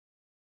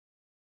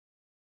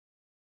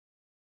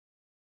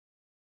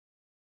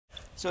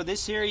So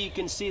this here, you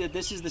can see that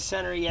this is the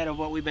center yet of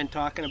what we've been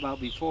talking about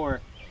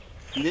before.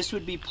 And this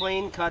would be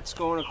plain cuts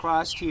going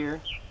across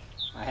here.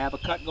 I have a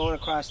cut going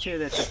across here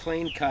that's a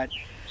plain cut.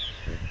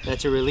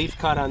 That's a relief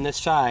cut on this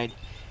side.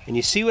 And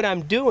you see what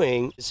I'm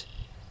doing is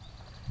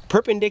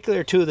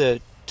perpendicular to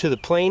the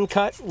plain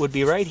cut would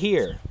be right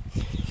here.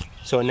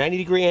 So a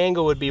 90-degree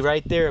angle would be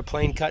right there, a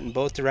plain cut in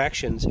both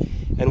directions.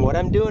 And what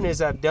I'm doing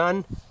is I've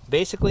done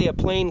basically a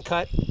plain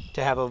cut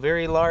to have a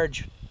very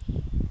large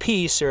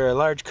piece or a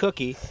large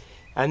cookie.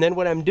 And then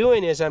what I'm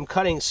doing is I'm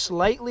cutting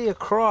slightly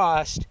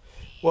across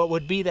what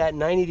would be that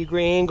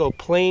 90-degree angle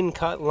plain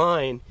cut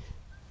line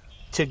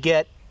to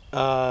get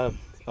a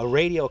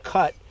radial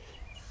cut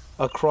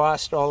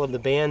across all of the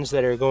bands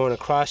that are going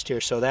across here.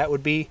 So that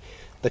would be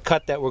the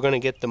cut that we're going to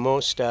get the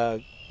most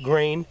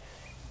grain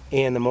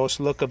and the most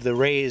look of the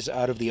rays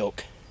out of the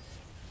oak.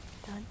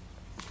 Done.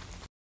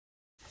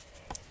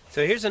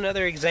 So here's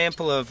another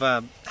example of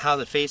how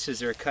the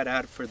faces are cut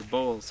out for the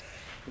bowls.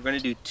 We're going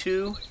to do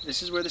two.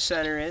 This is where the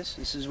center is.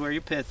 This is where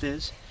your pith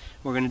is.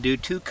 We're going to do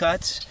two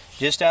cuts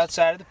just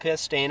outside of the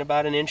pith, staying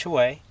about an inch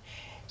away.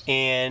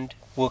 And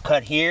we'll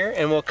cut here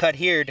and we'll cut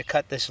here to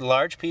cut this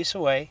large piece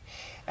away.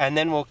 And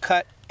then we'll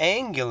cut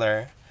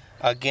angular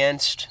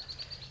against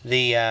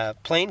the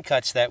plain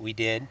cuts that we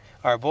did.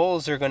 Our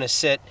bowls are going to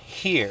sit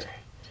here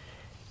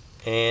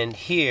and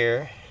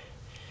here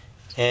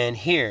and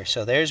here.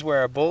 So there's where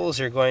our bowls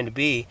are going to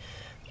be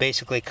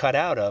basically cut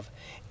out of.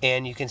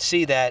 And you can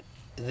see that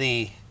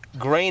the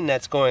grain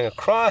that's going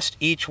across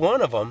each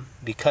one of them,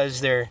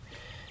 because they're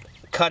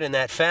cut in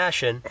that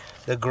fashion,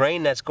 the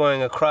grain that's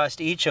going across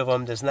each of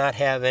them does not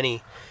have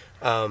any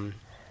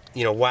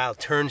wild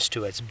turns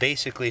to it. It's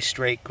basically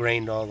straight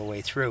grained all the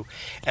way through.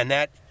 And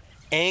that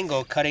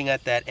angle, cutting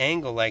at that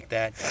angle like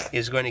that,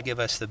 is going to give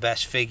us the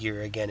best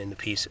figure again in the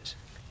pieces.